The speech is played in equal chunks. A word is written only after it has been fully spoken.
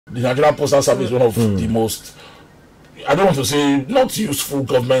the Nigerian Postal Service is one of the most, I don't want to say not useful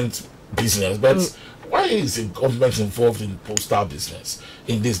government business, but why is the government involved in postal business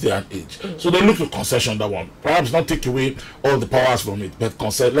in this day and age? So they look to concession that one. Perhaps not take away all the powers from it, but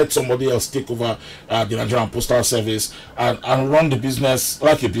let somebody else take over the Nigerian Postal Service and run the business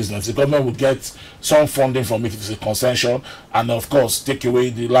like a business. The government would get some funding from it if it's a concession, and of course take away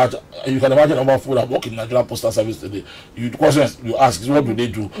the large. You can imagine the number of people that work in the Nigerian Postal Service today. The question you ask is, what do they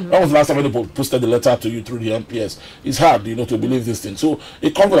do? When was the last time anybody posted the letter to you through the MPS? It's hard, to believe this thing. So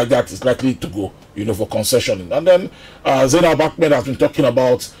a company like that is likely to go, for concessioning. And then Zainab Ahmed has been talking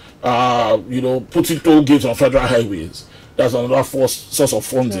about putting toll gates on federal highways. That's another source of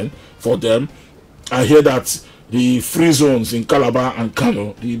funding for them. I hear that the free zones in Calabar and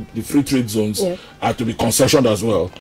Kano, the free trade zones, are to be concessioned as well.